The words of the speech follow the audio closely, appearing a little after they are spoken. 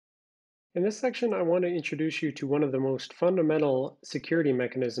In this section, I want to introduce you to one of the most fundamental security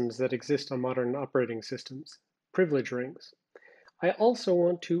mechanisms that exist on modern operating systems, privilege rings. I also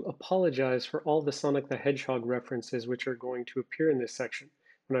want to apologize for all the Sonic the Hedgehog references which are going to appear in this section.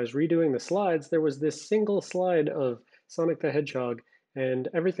 When I was redoing the slides, there was this single slide of Sonic the Hedgehog, and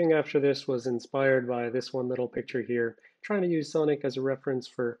everything after this was inspired by this one little picture here, trying to use Sonic as a reference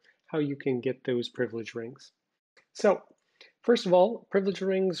for how you can get those privilege rings. So, first of all, privilege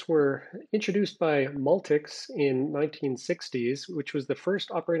rings were introduced by Multics in 1960s, which was the first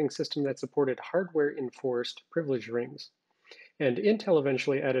operating system that supported hardware-enforced privilege rings. And Intel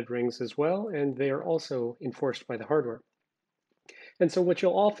eventually added rings as well, and they are also enforced by the hardware. And so what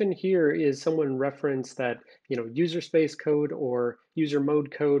you'll often hear is someone reference that, user space code or user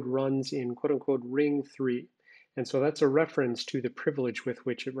mode code runs in quote unquote ring 3. And so that's a reference to the privilege with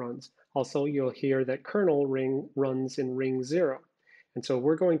which it runs. Also, you'll hear that kernel ring runs in ring 0. And so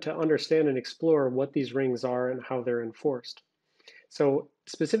we're going to understand and explore what these rings are and how they're enforced. So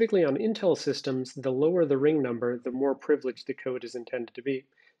specifically on Intel systems, the lower the ring number, the more privileged the code is intended to be.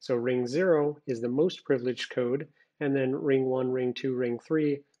 So ring 0 is the most privileged code, and then ring 1, ring 2, ring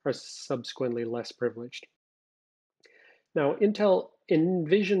 3 are subsequently less privileged. Now, Intel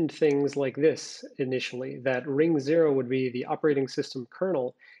envisioned things like this initially, that ring 0 would be the operating system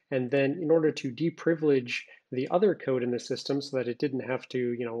kernel, and then in order to deprivilege the other code in the system so that it didn't have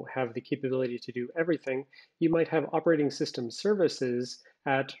to, have the capability to do everything, you might have operating system services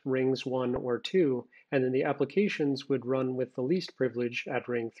at rings 1 or 2, and then the applications would run with the least privilege at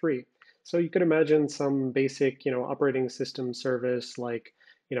ring 3. So you could imagine some basic, operating system service like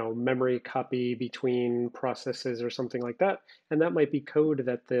memory copy between processes or something like that. And that might be code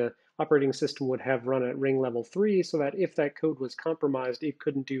that the operating system would have run at ring level 3 so that if that code was compromised, it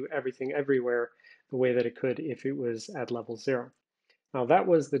couldn't do everything everywhere the way that it could if it was at level 0. Now that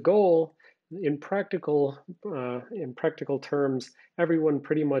was the goal. In practical terms, everyone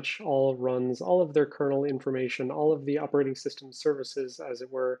pretty much all runs all of their kernel information, all of the operating system services, as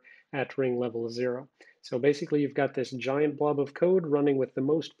it were, at ring level 0. So basically, you've got this giant blob of code running with the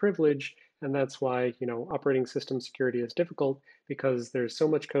most privilege, and that's why operating system security is difficult because there's so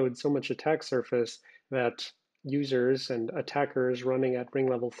much code, so much attack surface that users and attackers running at ring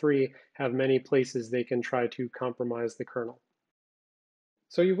level 3 have many places they can try to compromise the kernel.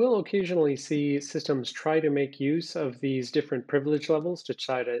 So you will occasionally see systems try to make use of these different privilege levels to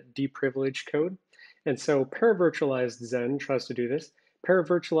try to deprivilege code. And so paravirtualized Zen tries to do this.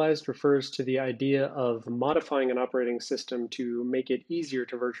 Paravirtualized refers to the idea of modifying an operating system to make it easier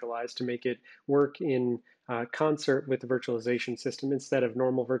to virtualize, to make it work in concert with the virtualization system instead of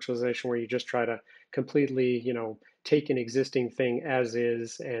normal virtualization where you just try to completely, take an existing thing as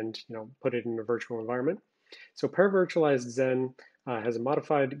is and, put it in a virtual environment. So paravirtualized Zen has a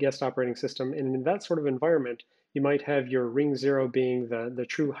modified guest operating system. And in that sort of environment, you might have your ring 0 being the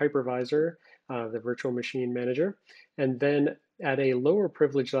true hypervisor, the virtual machine manager. And then at a lower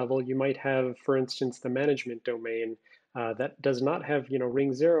privilege level, you might have, for instance, the management domain that does not have,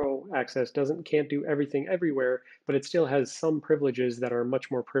 ring 0 access, can't do everything everywhere, but it still has some privileges that are much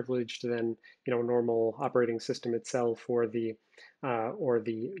more privileged than, normal operating system itself or the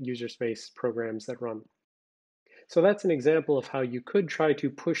user space programs that run. So that's an example of how you could try to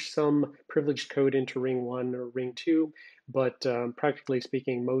push some privileged code into ring 1 or ring 2, but practically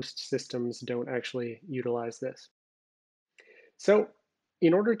speaking, most systems don't actually utilize this. So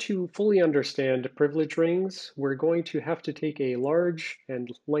in order to fully understand privilege rings, we're going to have to take a large and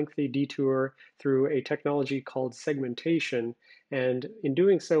lengthy detour through a technology called segmentation. And in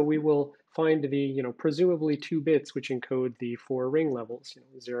doing so, we will find the, presumably 2 bits which encode the 4 ring levels,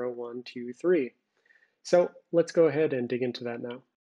 0, 1, 2, 3. So let's go ahead and dig into that now.